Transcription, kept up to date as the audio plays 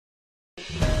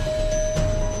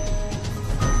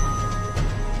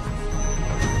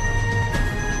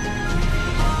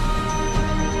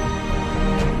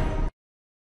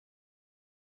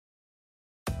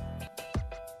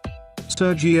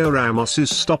Sergio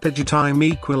Ramos's stoppage-time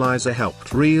equaliser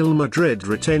helped Real Madrid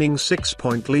retaining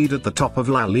 6-point lead at the top of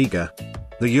La Liga.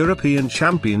 The European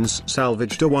champions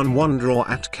salvaged a 1-1 draw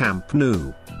at Camp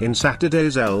Nou, in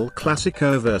Saturday's El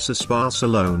Clasico versus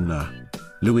Barcelona.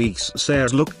 Luis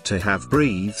Suarez looked to have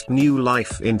breathed new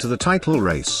life into the title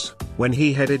race, when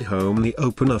he headed home the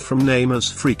opener from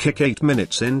Neymar's free kick 8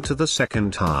 minutes into the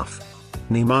second half.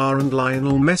 Ney-maar and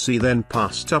Lionel Messi then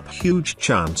passed up huge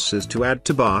chances to add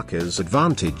to Barca's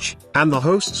advantage, and the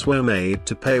hosts were made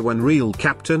to pay when Real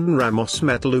captain Ramos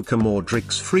met Luka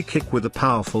Modric's free kick with a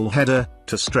powerful header,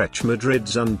 to stretch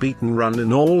Madrid's unbeaten run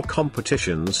in all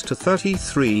competitions to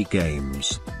 33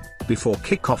 games. Before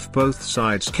kick-off, both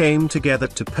sides came together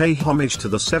to pay homage to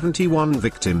the 71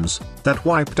 victims that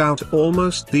wiped out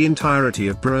almost the entirety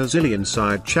of Brazilian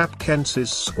side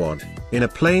Chapecoense's squad, in a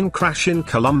plane crash in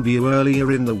Colombia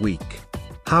earlier in the week.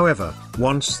 However,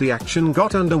 once the action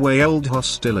got underway, old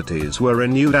hostilities were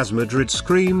renewed as Madrid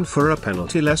screamed for a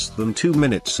penalty less than 2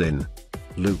 minutes in.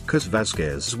 Lucas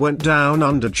Vazquez went down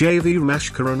under JV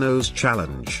Mascherano's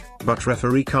challenge, but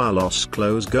referee Carlos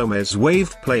Close Gomez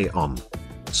waved play on.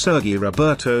 Sergi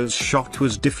Roberto's shot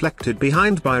was deflected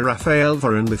behind by Rafael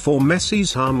Varane before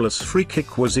Messi's harmless free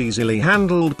kick was easily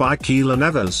handled by Keylor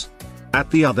Navas.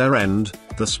 At the other end,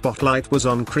 the spotlight was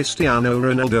on Cristiano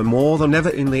Ronaldo more than ever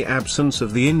in the absence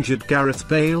of the injured Gareth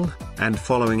Bale, and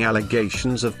following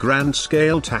allegations of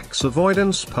grand-scale tax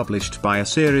avoidance published by a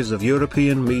series of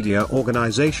European media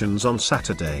organizations on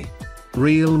Saturday.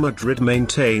 Real Madrid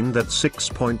maintained that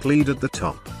 6-point lead at the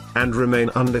top, and remain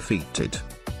undefeated,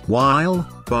 while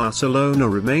Barcelona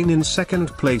remain in second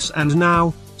place and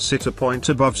now sit a point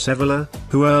above Sevilla,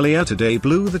 who earlier today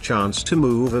blew the chance to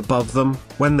move above them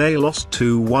when they lost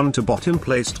 2-1 to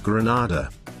bottom-placed Granada.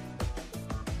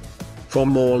 For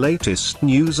more latest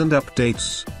news and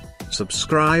updates,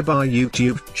 subscribe our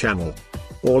YouTube channel,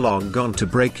 or log on to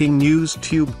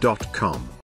breakingnewstube.com.